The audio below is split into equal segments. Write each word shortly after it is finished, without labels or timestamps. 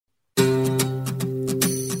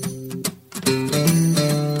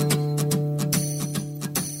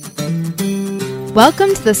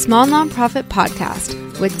Welcome to the Small Nonprofit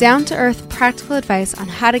Podcast with down-to-earth practical advice on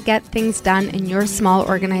how to get things done in your small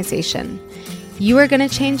organization. You are going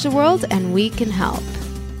to change the world and we can help.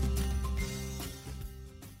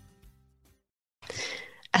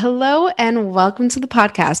 Hello and welcome to the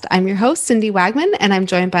podcast. I'm your host, Cindy Wagman, and I'm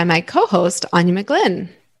joined by my co-host, Anya McGlynn.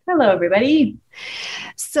 Hello, everybody.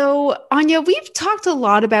 So, Anya, we've talked a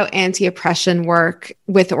lot about anti-oppression work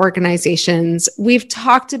with organizations. We've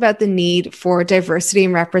talked about the need for diversity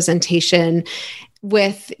and representation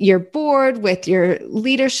with your board, with your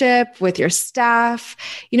leadership, with your staff.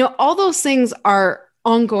 You know, all those things are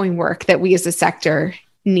ongoing work that we as a sector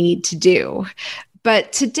need to do.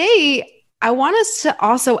 But today, I want us to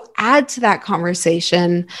also add to that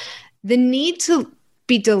conversation the need to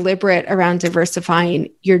be deliberate around diversifying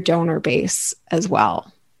your donor base as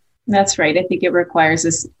well. That's right. I think it requires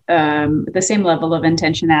this, the same level of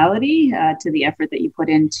intentionality to the effort that you put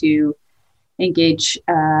in to engage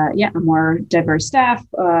a more diverse staff,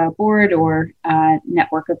 board, or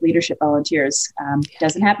network of leadership volunteers.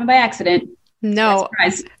 Doesn't happen by accident. No.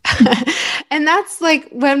 And that's like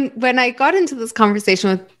when I got into this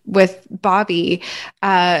conversation with Bobby,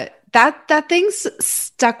 that thing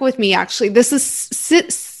stuck with me, actually. This is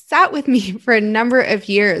sat with me for a number of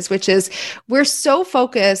years, which is we're so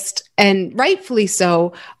focused, and rightfully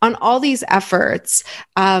so, on all these efforts.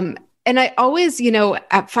 And I always,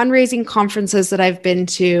 at fundraising conferences that I've been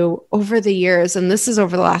to over the years, and this is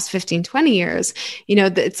over the last 15, 20 years,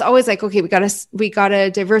 it's always like, okay, we got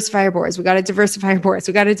to diversify our boards. We got to diversify our boards.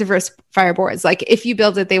 We got to diversify our boards. Like if you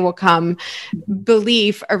build it, they will come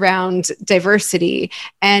belief around diversity.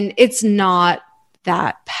 And it's not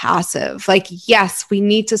that passive. Like, yes, we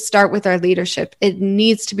need to start with our leadership. It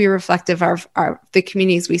needs to be reflective of the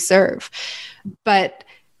communities we serve. But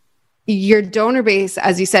your donor base,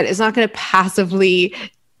 as you said, is not going to passively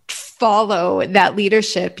follow that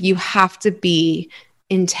leadership. You have to be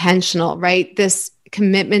intentional, right? This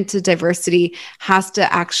commitment to diversity has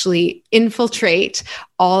to actually infiltrate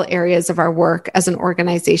all areas of our work as an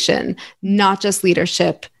organization, not just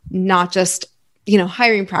leadership, not just,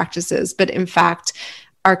 hiring practices, but in fact,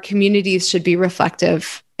 our communities should be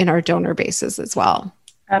reflective in our donor bases as well.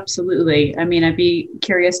 Absolutely. I mean, I'd be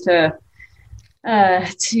curious to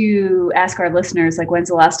ask our listeners, like, when's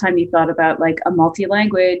the last time you thought about like a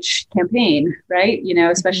multi-language campaign, right?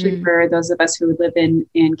 Especially for those of us who live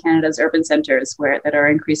in Canada's urban centers that are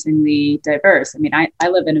increasingly diverse. I mean, I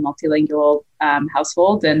live in a multilingual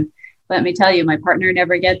household, and let me tell you, my partner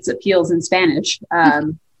never gets appeals in Spanish.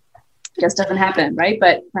 Just doesn't happen, right?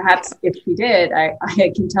 But perhaps if she did, I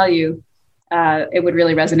can tell you, it would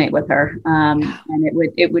really resonate with her, and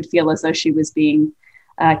it would feel as though she was being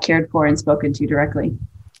cared for and spoken to directly.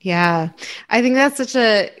 Yeah, I think that's such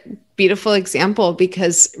a beautiful example,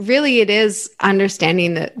 because really it is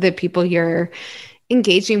understanding the people you're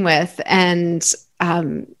engaging with and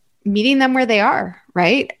meeting them where they are,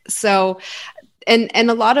 right? So, and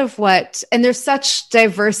a lot of and there's such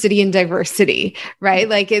diversity in diversity, right?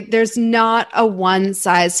 Like there's not a one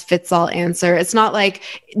size fits all answer. It's not like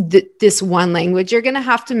this one language. You're going to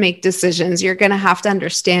have to make decisions. You're going to have to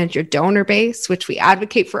understand your donor base, which we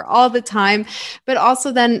advocate for all the time, but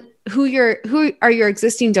also then who are your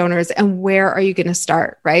existing donors and where are you going to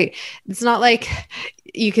start, right? It's not like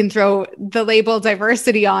you can throw the label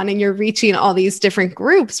diversity on and you're reaching all these different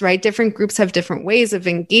groups, right? Different groups have different ways of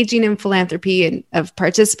engaging in philanthropy and of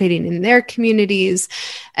participating in their communities.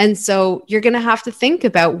 And so you're going to have to think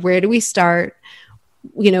about, where do we start?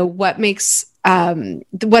 What makes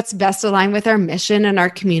what's best aligned with our mission and our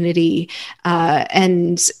community.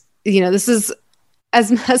 This is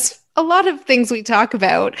as a lot of things we talk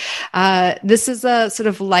about. This is a sort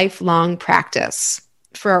of lifelong practice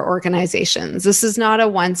for our organizations. This is not a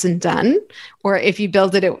once and done, or if you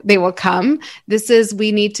build it, they will come.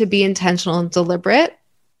 We need to be intentional and deliberate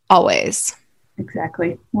always.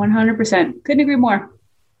 Exactly. 100%. Couldn't agree more.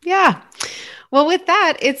 Yeah. Well, with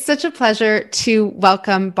that, it's such a pleasure to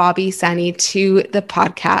welcome Bobby Sahni to the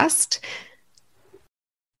podcast.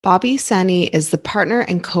 Bobby Sahni is the partner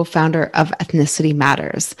and co-founder of Ethnicity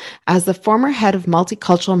Matters. As the former head of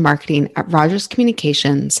multicultural marketing at Rogers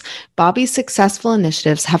Communications, Bobby's successful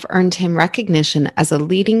initiatives have earned him recognition as a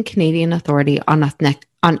leading Canadian authority on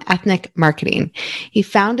ethnic marketing. He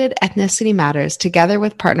founded Ethnicity Matters together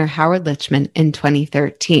with partner Howard Lichman in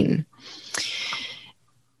 2013.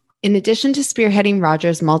 In addition to spearheading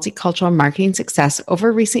Rogers' multicultural marketing success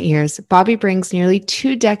over recent years, Bobby brings nearly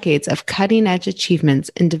 2 decades of cutting-edge achievements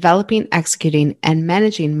in developing, executing, and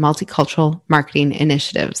managing multicultural marketing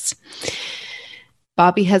initiatives.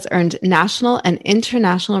 Bobby has earned national and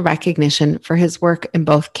international recognition for his work in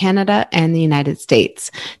both Canada and the United States.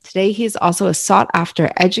 Today, he is also a sought-after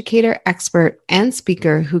educator, expert, and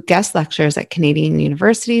speaker who guest lectures at Canadian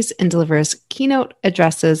universities and delivers keynote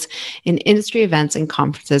addresses in industry events and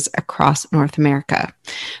conferences across North America.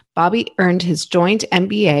 Bobby earned his joint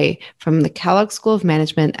MBA from the Kellogg School of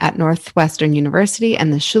Management at Northwestern University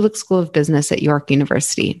and the Schulich School of Business at York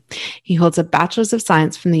University. He holds a Bachelor's of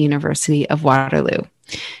Science from the University of Waterloo.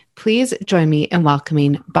 Please join me in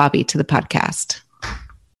welcoming Bobby to the podcast.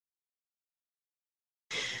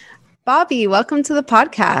 Bobby, welcome to the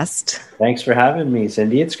podcast. Thanks for having me,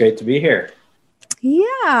 Cindy. It's great to be here.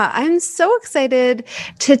 Yeah, I'm so excited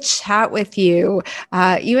to chat with you.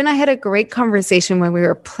 You and I had a great conversation when we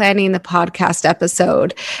were planning the podcast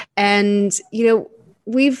episode. And,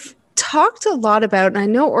 we've talked a lot about, and I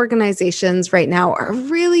know organizations right now are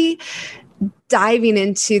really diving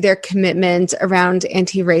into their commitment around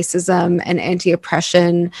anti-racism and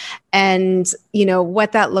anti-oppression and,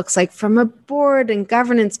 what that looks like from a board and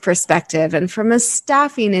governance perspective and from a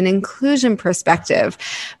staffing and inclusion perspective.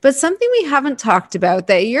 But something we haven't talked about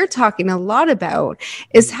that you're talking a lot about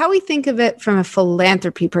is how we think of it from a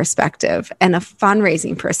philanthropy perspective and a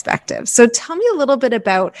fundraising perspective. So tell me a little bit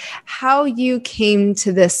about how you came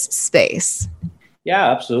to this space.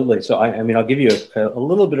 Yeah, absolutely. So, I'll give you a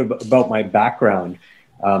little bit about my background.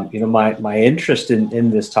 My interest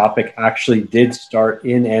in this topic actually did start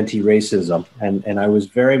in anti-racism, and I was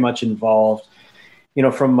very much involved,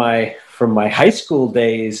 from my high school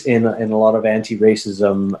days in a lot of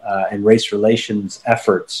anti-racism and race relations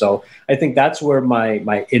efforts. So I think that's where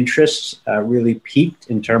my interests really peaked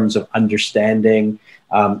in terms of understanding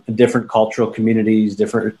different cultural communities,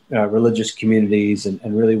 different religious communities,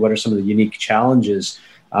 and really what are some of the unique challenges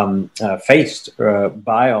faced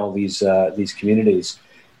by all these communities.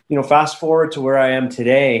 Fast forward to where I am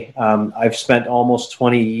today, I've spent almost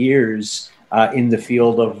 20 years in the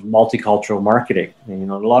field of multicultural marketing.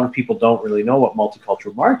 And, a lot of people don't really know what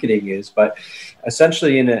multicultural marketing is, but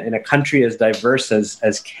essentially in a country as diverse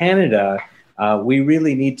as Canada, we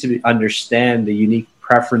really need to understand the unique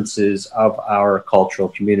preferences of our cultural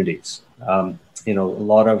communities. A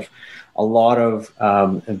lot of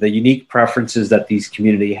the unique preferences that these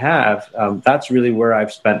communities have. That's really where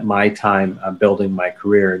I've spent my time building my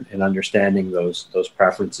career and understanding those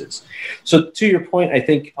preferences. So to your point, I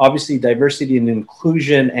think obviously diversity and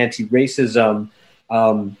inclusion, anti-racism,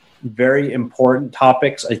 very important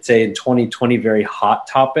topics. I'd say in 2020, very hot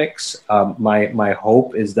topics. My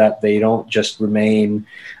hope is that they don't just remain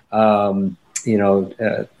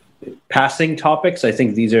passing topics. I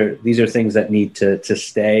think these are things that need to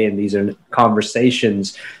stay, and these are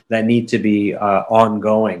conversations that need to be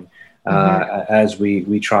ongoing as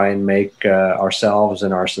we try and make ourselves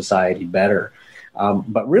and our society better.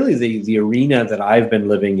 But really, the arena that I've been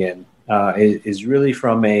living in is really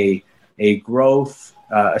from a growth,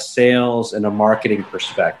 a sales, and a marketing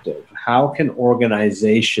perspective. How can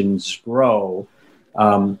organizations grow,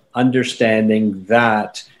 understanding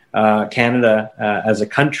that Canada as a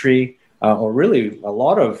country, or really a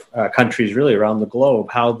lot of countries really around the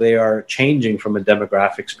globe, how they are changing from a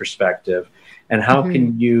demographics perspective, and how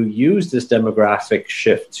can you use this demographic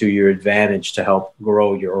shift to your advantage to help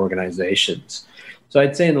grow your organizations. So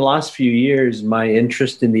I'd say in the last few years, my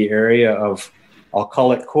interest in the area of, I'll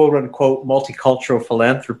call it quote unquote, multicultural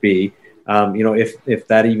philanthropy, if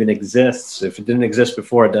that even exists, if it didn't exist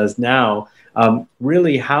before, it does now,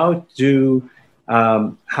 really how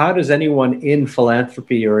does anyone in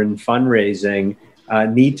philanthropy or in fundraising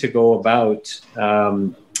need to go about,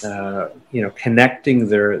 connecting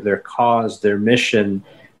their cause, their mission,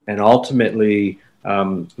 and ultimately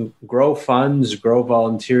grow funds, grow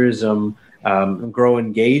volunteerism, grow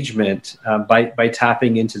engagement by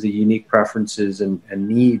tapping into the unique preferences and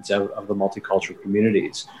needs of the multicultural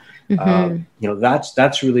communities.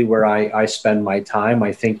 That's really where I spend my time.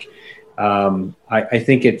 I think. I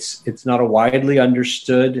think it's not a widely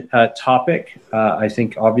understood topic. I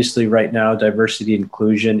think obviously right now diversity and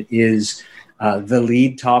inclusion is the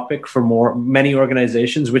lead topic for many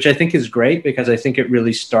organizations, which I think is great because I think it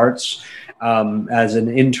really starts as an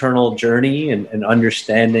internal journey and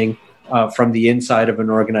understanding from the inside of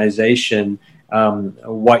an organization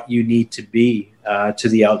what you need to be to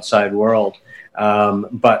the outside world.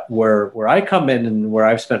 But where I come in and where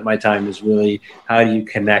I've spent my time is really how do you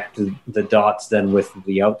connect the dots then with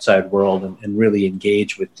the outside world and really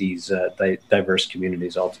engage with these diverse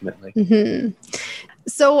communities ultimately.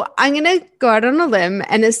 So I'm going to go out on a limb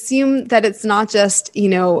and assume that it's not just,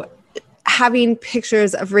 having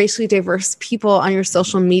pictures of racially diverse people on your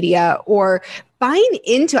social media, or buying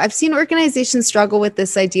into, I've seen organizations struggle with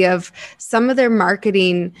this idea of some of their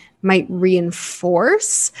marketing might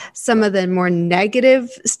reinforce some of the more negative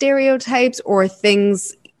stereotypes or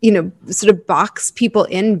things, sort of box people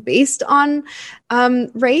in based on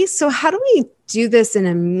race. So how do we do this in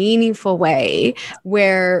a meaningful way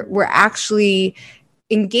where we're actually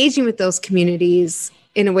engaging with those communities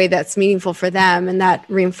in a way that's meaningful for them and that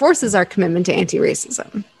reinforces our commitment to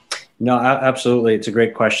anti-racism? No, absolutely. It's a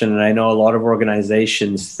great question. And I know a lot of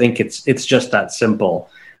organizations think it's just that simple.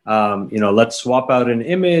 Let's swap out an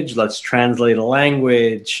image, let's translate a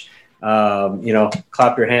language,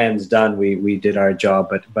 clap your hands, done. We did our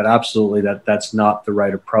job, but absolutely that's not the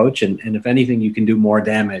right approach. And if anything, you can do more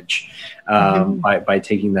damage by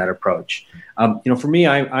taking that approach. For me,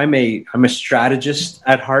 I'm a strategist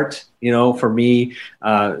at heart. For me,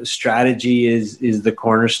 strategy is the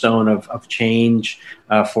cornerstone of change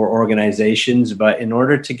for organizations. But in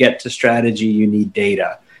order to get to strategy, you need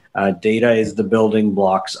data. Data is the building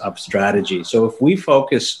blocks of strategy. So if we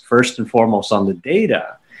focus first and foremost on the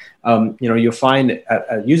data, you'll find,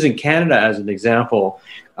 using Canada as an example,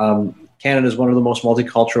 Canada is one of the most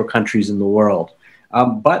multicultural countries in the world.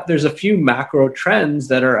 But there's a few macro trends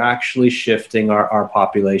that are actually shifting our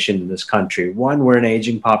population in this country. One, we're an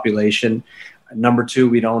aging population. Number two,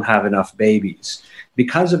 we don't have enough babies.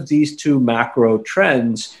 Because of these two macro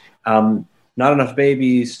trends, not enough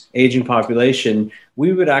babies, aging population,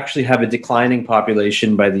 we would actually have a declining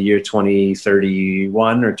population by the year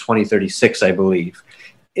 2031 or 2036, I believe,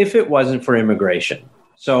 if it wasn't for immigration.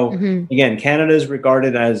 So again, Canada is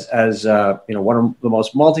regarded as one of the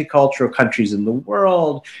most multicultural countries in the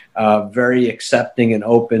world, very accepting and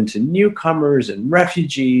open to newcomers and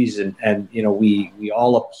refugees, and we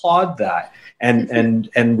all applaud that,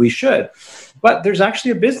 and we should. But there's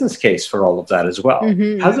actually a business case for all of that as well.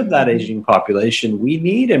 Because of that aging population, we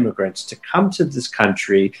need immigrants to come to this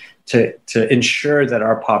country to ensure that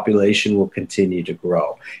our population will continue to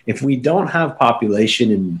grow. If we don't have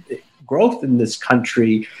population and growth in this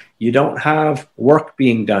country, you don't have work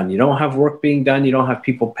being done. You don't have work being done. You don't have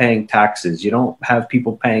people paying taxes. You don't have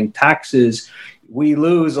people paying taxes. We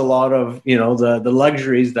lose a lot of, the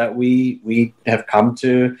luxuries that we have come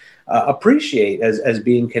to appreciate as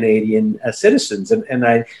being Canadian citizens. And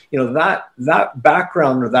I, that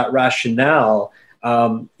background or that rationale,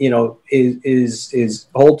 is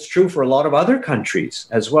holds true for a lot of other countries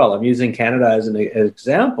as well. I'm using Canada as an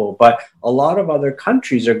example, but a lot of other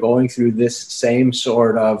countries are going through this same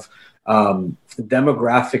sort of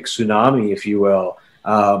demographic tsunami, if you will,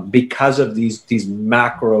 because of these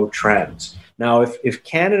macro trends. Now, if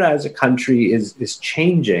Canada as a country is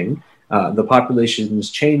changing, the population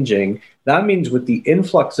is changing, that means with the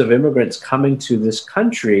influx of immigrants coming to this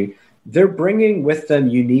country, they're bringing with them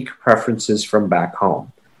unique preferences from back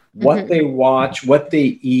home. What they watch, what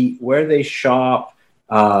they eat, where they shop,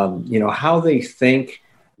 how they think,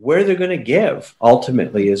 where they're going to give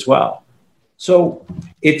ultimately as well. So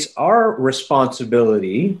it's our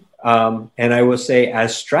responsibility, and I will say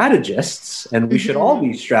as strategists, and we should all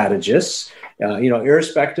be strategists,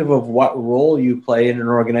 irrespective of what role you play in an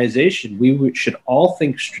organization, we should all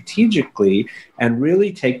think strategically and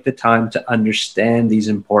really take the time to understand these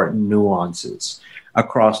important nuances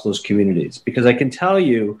across those communities. Because I can tell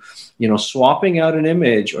you, swapping out an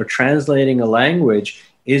image or translating a language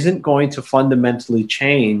isn't going to fundamentally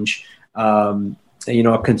change,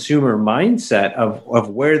 a consumer mindset of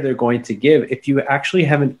where they're going to give if you actually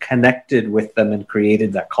haven't connected with them and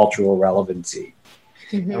created that cultural relevancy.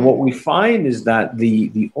 And what we find is that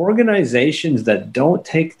the organizations that don't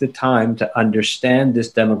take the time to understand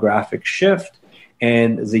this demographic shift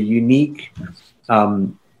and the unique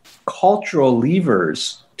cultural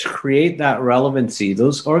levers to create that relevancy,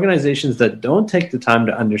 those organizations that don't take the time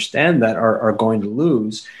to understand that are going to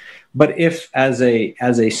lose. But if as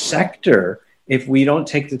a sector, if we don't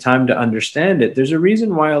take the time to understand it, there's a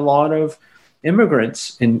reason why a lot of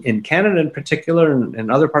immigrants in Canada in particular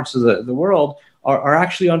and other parts of the world are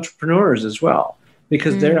actually entrepreneurs as well,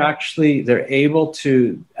 because they're able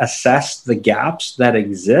to assess the gaps that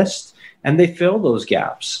exist and they fill those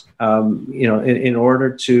gaps, in order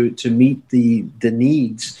to meet the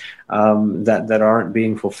needs that aren't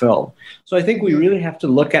being fulfilled. So I think we really have to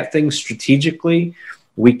look at things strategically.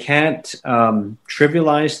 We can't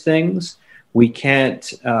trivialize things. We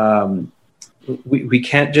can't we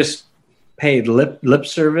can't just pay lip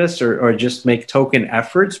service or just make token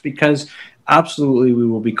efforts, because absolutely we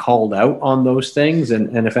will be called out on those things,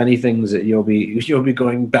 and if anything, you'll be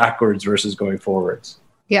going backwards versus going forwards.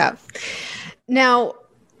 Yeah. Now,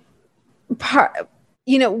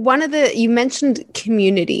 you mentioned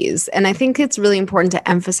communities, and I think it's really important to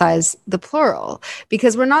emphasize the plural,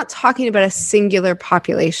 because we're not talking about a singular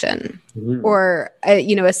population or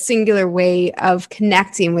a singular way of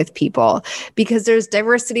connecting with people, because there's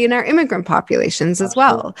diversity in our immigrant populations as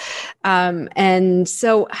well. And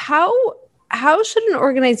so how should an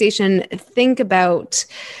organization think about,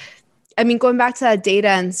 going back to that data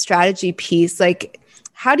and strategy piece, like,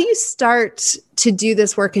 how do you start to do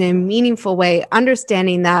this work in a meaningful way,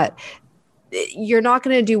 understanding that you're not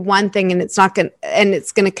going to do one thing and it's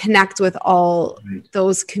going to connect with all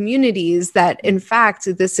those communities, that in fact,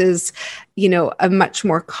 this is, a much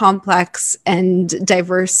more complex and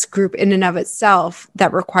diverse group in and of itself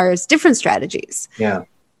that requires different strategies? Yeah.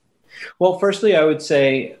 Well, firstly, I would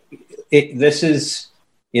say this is,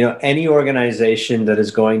 any organization that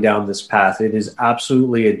is going down this path, it is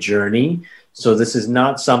absolutely a journey. So this is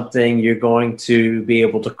not something you're going to be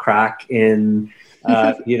able to crack in,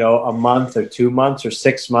 a month or 2 months or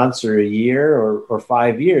 6 months or a year or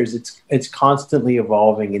 5 years. It's constantly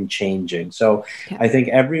evolving and changing. So I think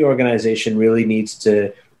every organization really needs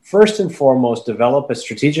to, first and foremost, develop a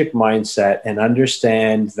strategic mindset and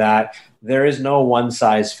understand that there is no one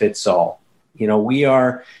size fits all. We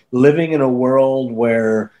are living in a world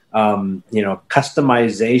where,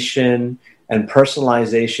 customization and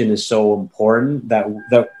personalization is so important that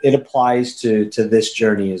it applies to this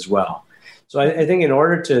journey as well. So I think in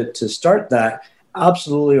order to start that,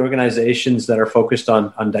 absolutely, organizations that are focused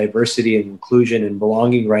on diversity and inclusion and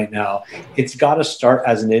belonging right now, it's got to start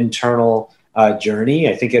as an internal journey.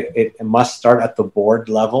 I think it must start at the board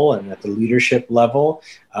level and at the leadership level,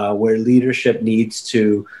 where leadership needs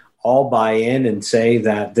to all buy in and say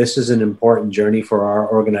that this is an important journey for our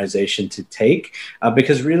organization to take,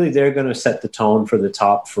 because really they're going to set the tone for the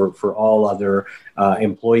top for all other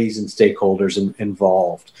employees and stakeholders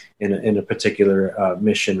involved in a particular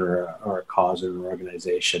mission or a cause or an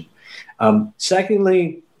organization.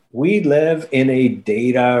 Secondly, we live in a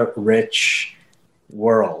data-rich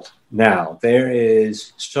world now. There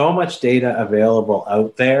is so much data available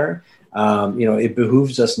out there. It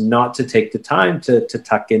behooves us not to take the time to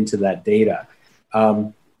tuck into that data.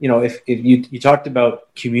 If you talked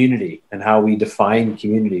about community and how we define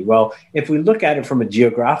community, well, if we look at it from a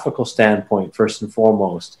geographical standpoint, first and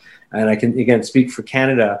foremost, and I can again speak for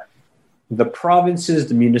Canada, the provinces,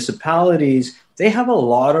 the municipalities, they have a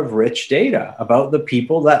lot of rich data about the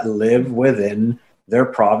people that live within their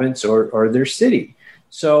province or their city.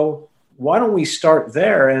 So why don't we start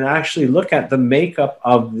there and actually look at the makeup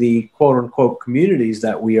of the quote unquote communities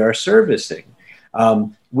that we are servicing?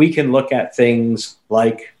 We can look at things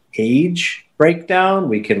like age breakdown.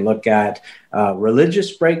 We can look at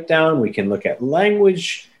religious breakdown. We can look at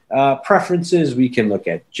language preferences. We can look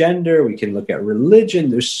at gender. We can look at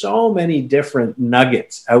religion. There's so many different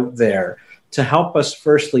nuggets out there to help us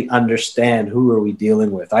firstly understand who are we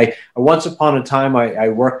dealing with. Once upon a time, I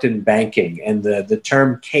worked in banking, and the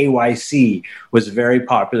term KYC was very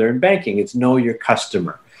popular in banking. It's know your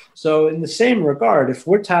customer. So in the same regard, if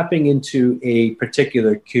we're tapping into a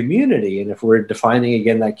particular community, and if we're defining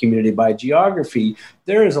again that community by geography,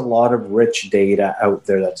 there is a lot of rich data out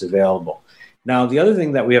there that's available. Now, the other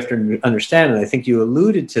thing that we have to understand, and I think you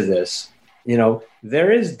alluded to this,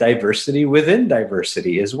 there is diversity within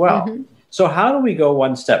diversity as well. Mm-hmm. So how do we go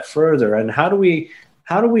one step further, and how do we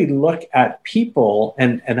look at people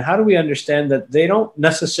and how do we understand that they don't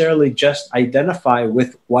necessarily just identify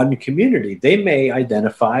with one community? They may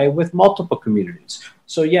identify with multiple communities.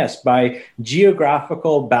 So yes, by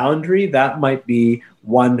geographical boundary, that might be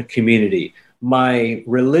one community. My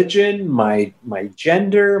religion, my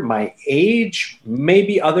gender, my age,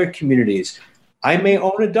 maybe other communities. I may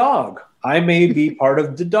own a dog. I may be part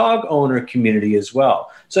of the dog owner community as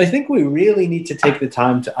well. So I think we really need to take the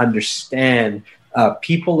time to understand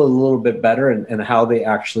people a little bit better and how they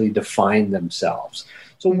actually define themselves.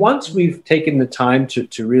 So once we've taken the time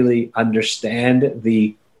to really understand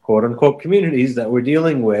the quote unquote communities that we're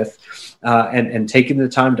dealing with and taken the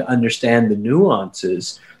time to understand the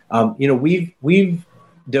nuances, we've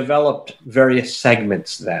developed various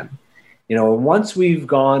segments then. Once we've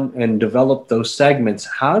gone and developed those segments,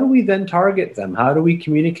 how do we then target them? How do we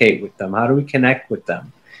communicate with them? How do we connect with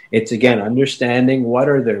them? It's, again, understanding what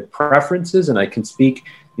are their preferences. And I can speak,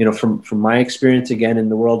 from my experience, again, in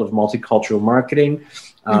the world of multicultural marketing.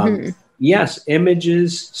 Yes,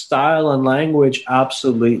 images, style, and language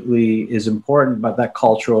absolutely is important, but that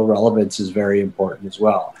cultural relevance is very important as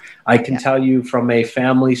well. I can tell you from a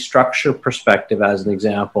family structure perspective, as an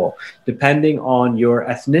example, depending on your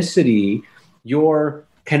ethnicity, your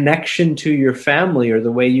connection to your family or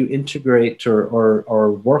the way you integrate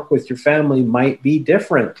or work with your family might be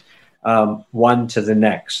different one to the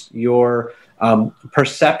next. Your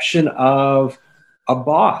perception of a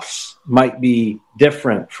boss might be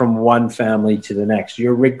different from one family to the next.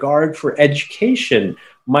 Your regard for education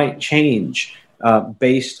might change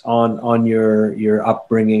based on your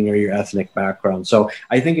upbringing or your ethnic background. So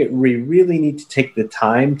I think we really need to take the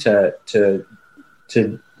time to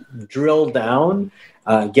drill down,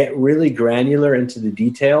 get really granular into the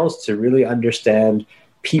details to really understand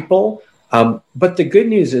people. But the good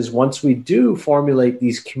news is once we do formulate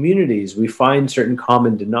these communities, we find certain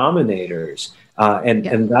common denominators,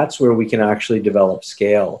 and that's where we can actually develop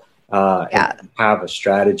scale and have a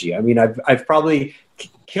strategy. I mean, I've probably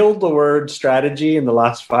killed the word strategy in the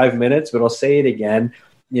last 5 minutes, but I'll say it again.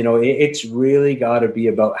 It's really got to be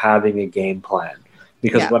about having a game plan,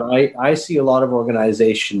 because what I see a lot of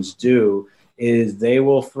organizations do is they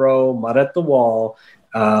will throw mud at the wall,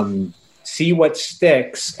 see what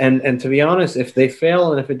sticks, and to be honest, if they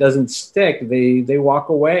fail and if it doesn't stick, they walk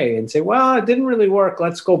away and say, well, it didn't really work,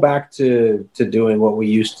 let's go back to doing what we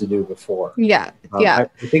used to do before. I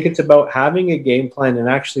think it's about having a game plan, and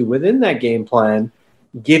actually within that game plan,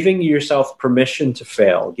 giving yourself permission to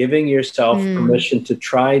fail, giving yourself permission to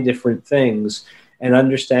try different things, and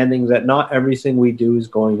understanding that not everything we do is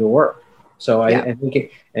going to work. So I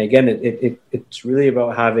think, it's really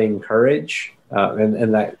about having courage,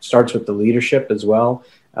 and that starts with the leadership as well,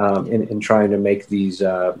 in trying to make these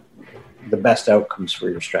the best outcomes for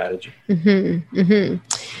your strategy.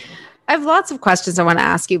 I have lots of questions I want to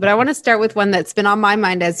ask you, but I want to start with one that's been on my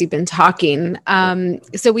mind as you've been talking.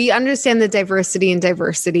 So we understand the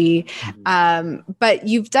diversity, but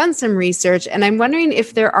you've done some research, and I'm wondering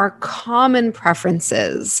if there are common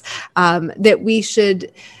preferences that we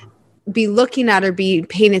should be looking at or be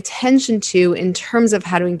paying attention to in terms of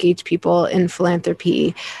how to engage people in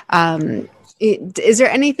philanthropy. Is there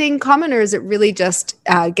anything common, or is it really just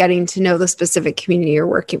getting to know the specific community you're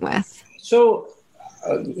working with? So,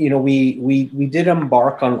 we did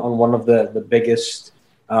embark on one of the biggest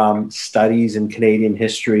studies in Canadian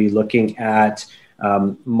history, looking at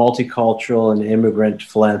multicultural and immigrant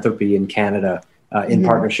philanthropy in Canada, in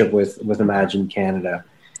partnership with Imagine Canada.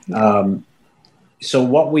 So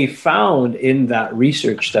what we found in that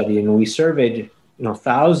research study, and we surveyed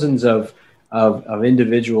thousands of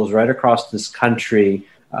individuals right across this country,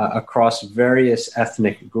 across various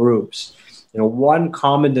ethnic groups. One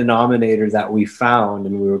common denominator that we found,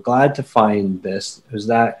 and we were glad to find this, was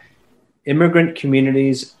that immigrant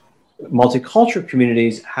communities, multicultural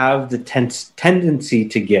communities, have the tendency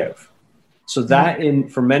to give. So that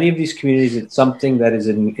for many of these communities, it's something that is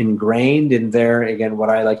ingrained in their, again, what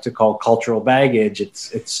I like to call cultural baggage.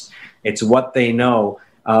 It's what they know.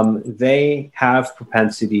 They have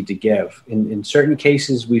propensity to give. In certain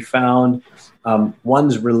cases, we found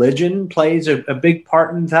one's religion plays a big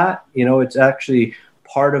part in that. It's actually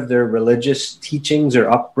part of their religious teachings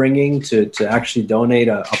or upbringing to actually donate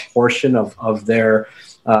a portion of their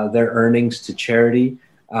earnings to charity.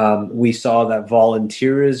 We saw that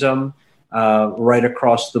volunteerism right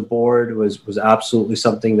across the board was absolutely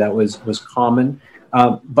something that was common.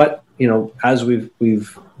 But as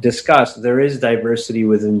we've discussed, there is diversity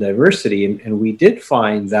within diversity, and we did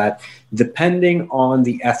find that depending on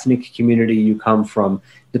the ethnic community you come from,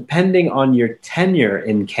 depending on your tenure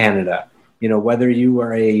in Canada, whether you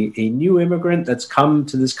are a new immigrant that's come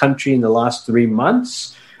to this country in the last 3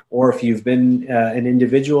 months, or if you've been an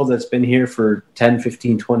individual that's been here for 10,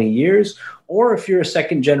 15, 20 years, or if you're a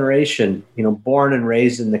second generation, born and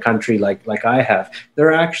raised in the country like I have, there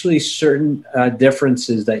are actually certain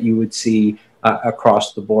differences that you would see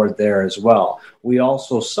across the board there as well. We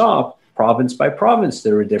also saw province by province,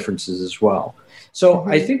 there were differences as well. So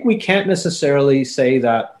I think we can't necessarily say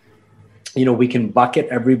that, we can bucket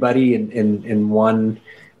everybody in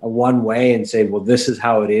one way and say, well, this is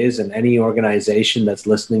how it is. And any organization that's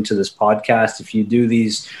listening to this podcast, if you do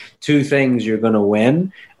these two things, you're going to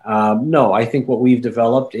win. No, I think what we've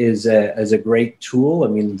developed is a great tool. I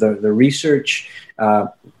mean, the research,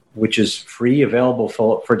 which is free, available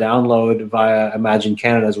for download via Imagine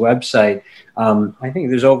Canada's website. I think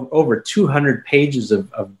there's over 200 pages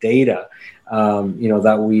of data,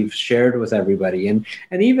 that we've shared with everybody. And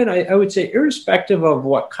even I would say, irrespective of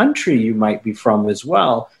what country you might be from as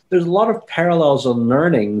well, there's a lot of parallels and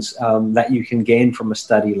learnings that you can gain from a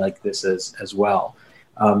study like this as well.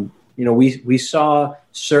 We saw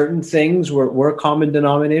certain things were common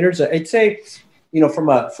denominators. I'd say,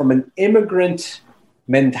 from an immigrant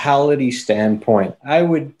mentality standpoint, I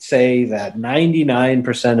would say that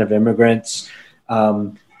 99% of immigrants,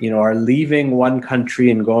 are leaving one country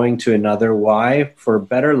and going to another. Why? For a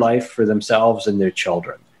better life for themselves and their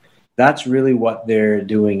children. That's really what they're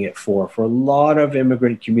doing it for. For a lot of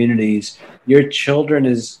immigrant communities, your children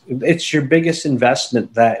it's your biggest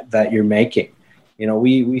investment that you're making.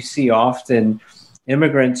 We see often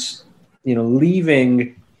immigrants,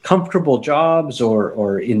 leaving comfortable jobs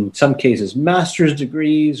or in some cases master's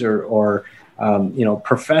degrees or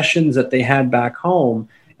professions that they had back home,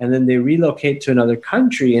 and then they relocate to another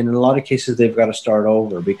country, and in a lot of cases they've got to start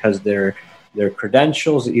over because their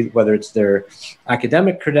credentials, whether it's their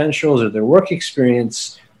academic credentials or their work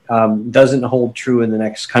experience, doesn't hold true in the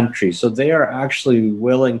next country. So they are actually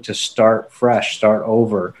willing to start fresh, start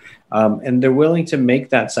over, and they're willing to make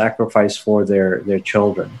that sacrifice for their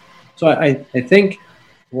children. So I think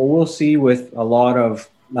what we'll see with a lot of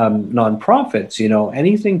nonprofits,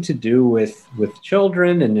 anything to do with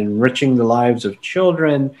children and enriching the lives of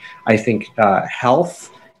children. I think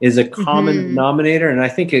health is a common denominator. And I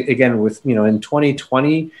think, again, with, in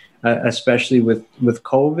 2020, especially with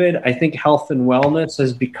COVID, I think health and wellness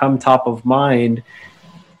has become top of mind,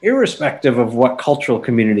 irrespective of what cultural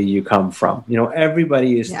community you come from.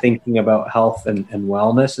 Everybody is thinking about health and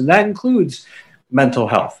wellness, and that includes mental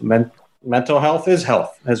health. Mental health is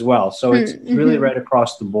health as well. So it's really right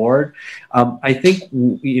across the board. I think,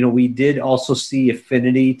 we did also see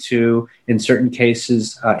affinity to, in certain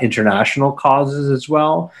cases, international causes as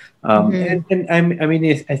well. And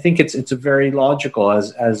I think it's a very logical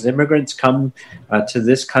as immigrants come to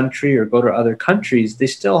this country or go to other countries, they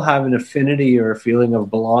still have an affinity or a feeling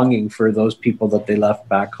of belonging for those people that they left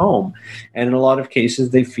back home. And in a lot of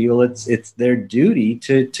cases, they feel it's their duty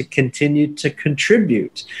to continue to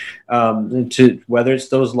contribute to whether it's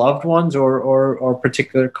those loved ones or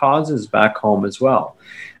particular causes back home as well.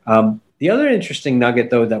 The other interesting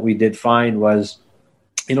nugget, though, that we did find was,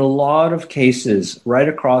 in a lot of cases, right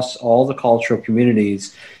across all the cultural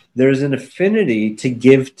communities, there's an affinity to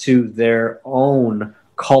give to their own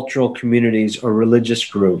cultural communities or religious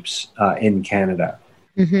groups in Canada.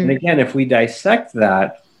 And again, if we dissect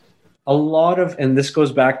that, and this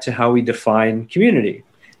goes back to how we define community.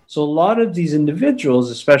 So a lot of these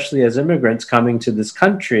individuals, especially as immigrants coming to this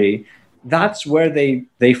country, that's where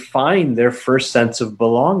they find their first sense of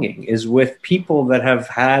belonging, is with people that have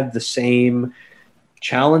had the same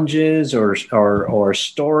challenges or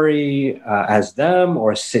story as them,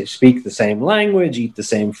 or speak the same language, eat the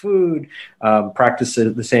same food, practice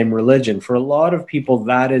the same religion. For a lot of people,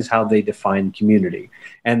 that is how they define community.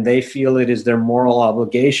 And they feel it is their moral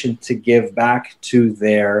obligation to give back to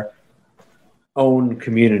their own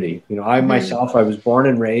community. I myself, I was born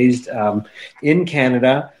and raised in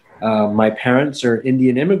Canada. My parents are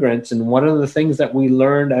Indian immigrants, and one of the things that we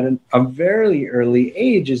learned at a very early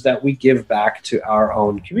age is that we give back to our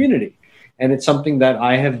own community. And it's something that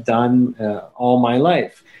I have done all my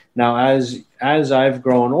life. Now, as I've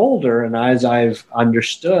grown older and as I've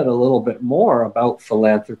understood a little bit more about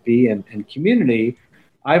philanthropy and community,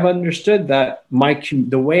 I've understood that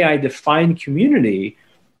the way I define community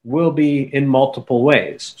will be in multiple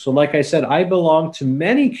ways. So like I said, I belong to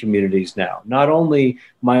many communities now, not only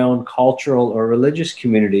my own cultural or religious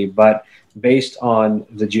community, but based on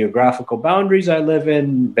the geographical boundaries I live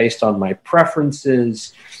in, based on my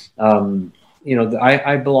preferences.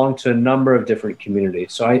 I belong to a number of different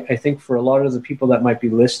communities. So I think for a lot of the people that might be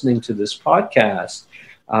listening to this podcast,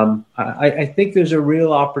 I think there's a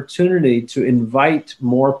real opportunity to invite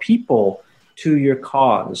more people to your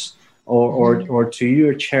cause, or to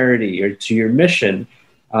your charity or to your mission.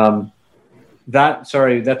 That's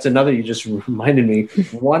another, you just reminded me,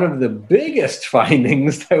 one of the biggest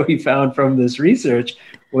findings that we found from this research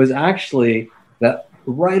was actually that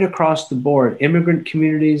right across the board, immigrant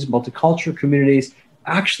communities, multicultural communities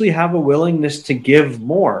actually have a willingness to give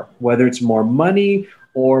more, whether it's more money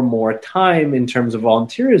or more time in terms of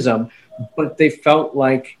volunteerism, but they felt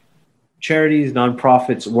like charities,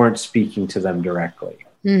 nonprofits weren't speaking to them directly.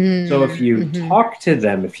 So if you talk to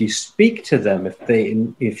them, if you speak to them,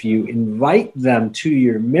 if you invite them to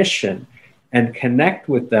your mission and connect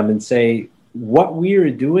with them and say, what we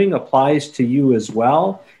are doing applies to you as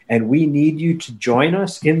well, and we need you to join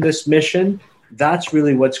us in this mission, that's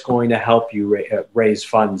really what's going to help you raise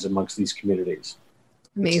funds amongst these communities.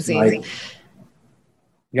 Amazing.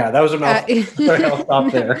 Yeah, that was enough. Sorry, I'll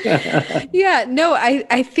stop there. Yeah, no,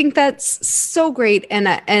 I think that's so great.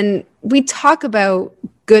 And we talk about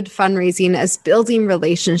good fundraising as building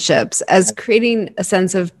relationships, as creating a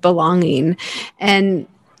sense of belonging. And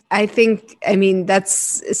I think,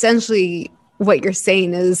 that's essentially what you're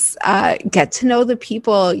saying is get to know the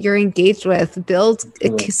people you're engaged with, build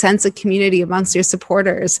a sense of community amongst your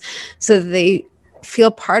supporters so that they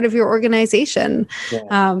feel part of your organization.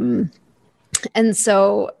 Yeah. And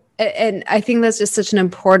so, and I think that's just such an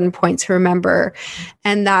important point to remember.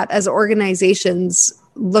 And that as organizations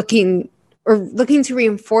looking to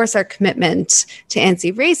reinforce our commitment to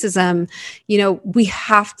anti-racism, we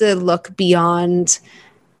have to look beyond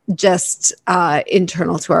just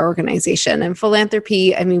internal to our organization. And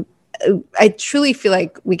philanthropy, I mean, I truly feel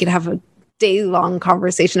like we could have a day-long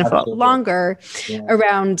conversation, if not longer,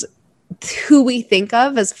 around who we think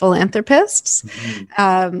of as philanthropists.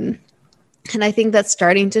 And I think that's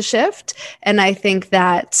starting to shift. And I think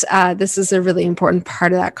that this is a really important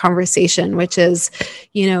part of that conversation, which is,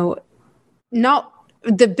 not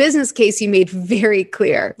the business case you made very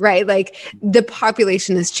clear, right? Like the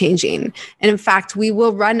population is changing. And in fact, we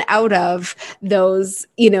will run out of those,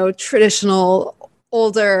 traditional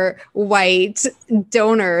older white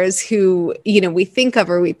donors who, we think of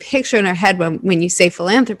or we picture in our head when you say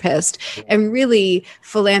philanthropist. And really,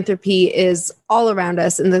 philanthropy is all around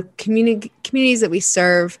us in the communities that we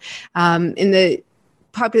serve, in the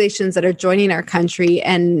populations that are joining our country.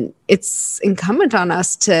 And it's incumbent on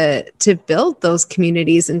us to build those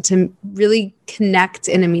communities and to really connect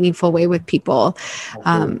in a meaningful way with people.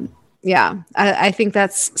 I think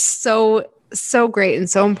that's so great and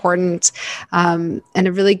so important, and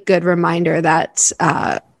a really good reminder that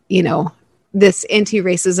this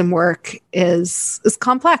anti-racism work is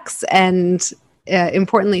complex and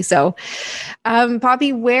importantly so.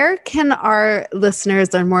 Bobby, where can our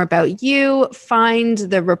listeners learn more about you, find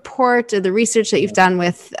the report or the research that you've done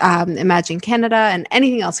with Imagine Canada, and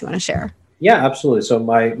anything else you want to share? Yeah, absolutely. So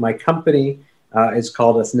my company is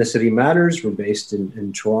called Ethnicity Matters. We're based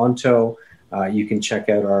in Toronto. You can check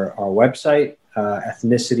out our website,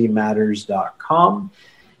 ethnicitymatters.com.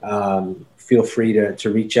 Feel free to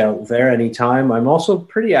reach out there anytime. I'm also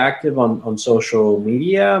pretty active on social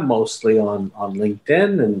media, mostly on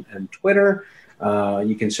LinkedIn and Twitter.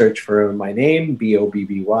 You can search for my name,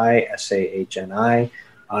 Bobby Sahni.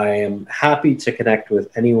 I am happy to connect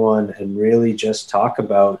with anyone and really just talk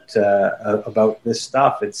about this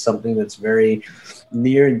stuff. It's something that's very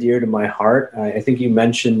near and dear to my heart. I think you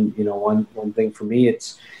mentioned, one thing for me,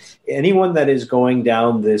 it's anyone that is going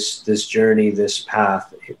down this journey, this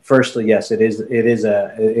path. Firstly, yes, it is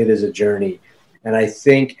a journey. And I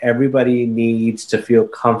think everybody needs to feel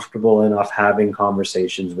comfortable enough having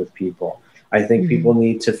conversations with people. I think people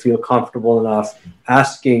need to feel comfortable enough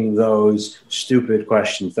asking those stupid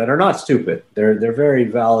questions that are not stupid. They're very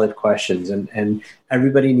valid questions, and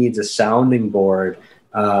everybody needs a sounding board,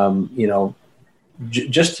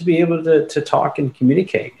 just to be able to talk and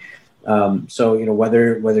communicate. So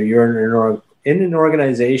whether you're in an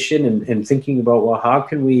organization and thinking about, well, how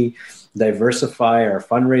can we diversify our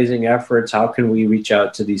fundraising efforts? How can we reach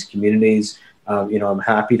out to these communities? I'm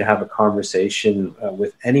happy to have a conversation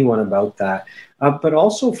with anyone about that. But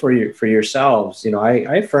also for yourselves,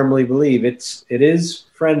 I firmly believe it is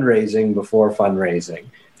friend raising before fundraising.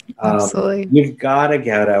 Absolutely. You've got to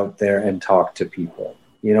get out there and talk to people.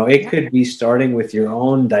 It could be starting with your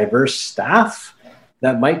own diverse staff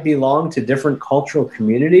that might belong to different cultural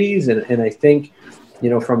communities. And I think,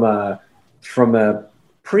 from a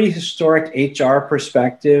prehistoric HR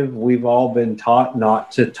perspective, we've all been taught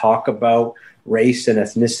not to talk about race and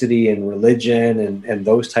ethnicity and religion and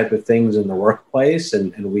those type of things in the workplace.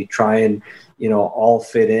 And we try and, all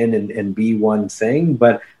fit in and be one thing.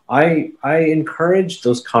 But I encourage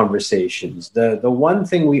those conversations. The one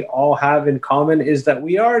thing we all have in common is that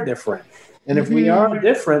we are different. And if we are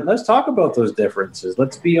different, let's talk about those differences.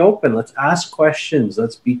 Let's be open. Let's ask questions.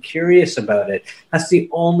 Let's be curious about it. That's the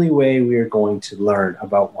only way we are going to learn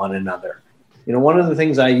about one another. One of the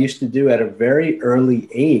things I used to do at a very early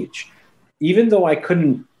age, even though I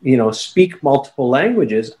couldn't, speak multiple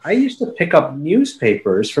languages, I used to pick up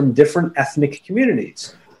newspapers from different ethnic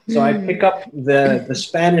communities. So I pick up the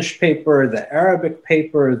Spanish paper, the Arabic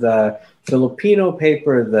paper, the Filipino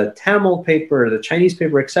paper, the Tamil paper, the Chinese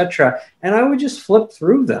paper, etc. And I would just flip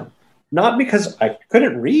through them. Not because I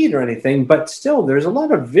couldn't read or anything, but still there's a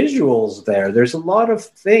lot of visuals there. There's a lot of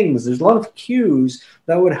things, there's a lot of cues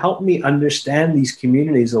that would help me understand these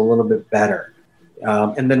communities a little bit better.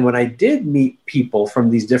 And then when I did meet people from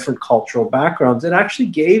these different cultural backgrounds, it actually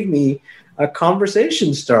gave me a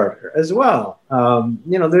conversation starter as well.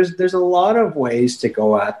 There's a lot of ways to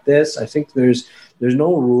go at this. I think there's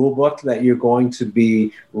no rule book that you're going to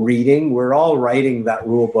be reading. We're all writing that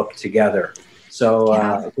rule book together. So,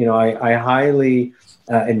 I highly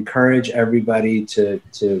encourage everybody to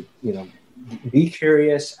be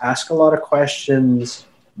curious, ask a lot of questions,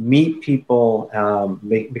 meet people,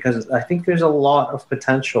 because I think there's a lot of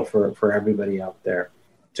potential for everybody out there.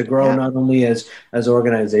 to grow not only as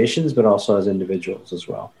organizations, but also as individuals as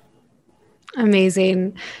well.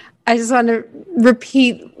 Amazing. I just want to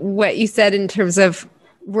repeat what you said in terms of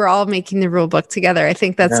we're all making the rule book together. I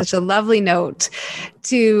think that's such a lovely note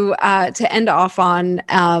to end off on,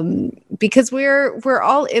 because we're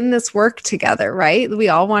all in this work together, right? We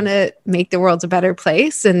all want to make the world a better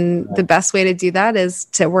place, and the best way to do that is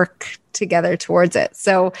to work together towards it.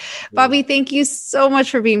 So, Bobby, thank you so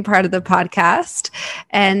much for being part of the podcast,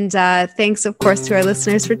 and thanks, of course, to our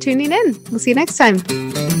listeners for tuning in. We'll see you next time.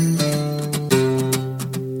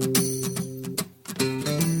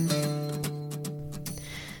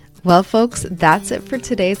 Well, folks, that's it for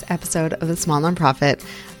today's episode of The Small Nonprofit.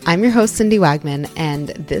 I'm your host, Cindy Wagman, and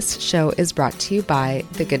this show is brought to you by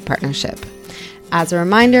The Good Partnership. As a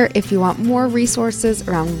reminder, if you want more resources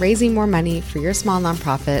around raising more money for your small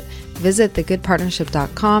nonprofit, visit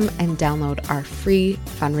thegoodpartnership.com and download our free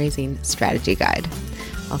fundraising strategy guide.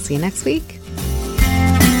 I'll see you next week.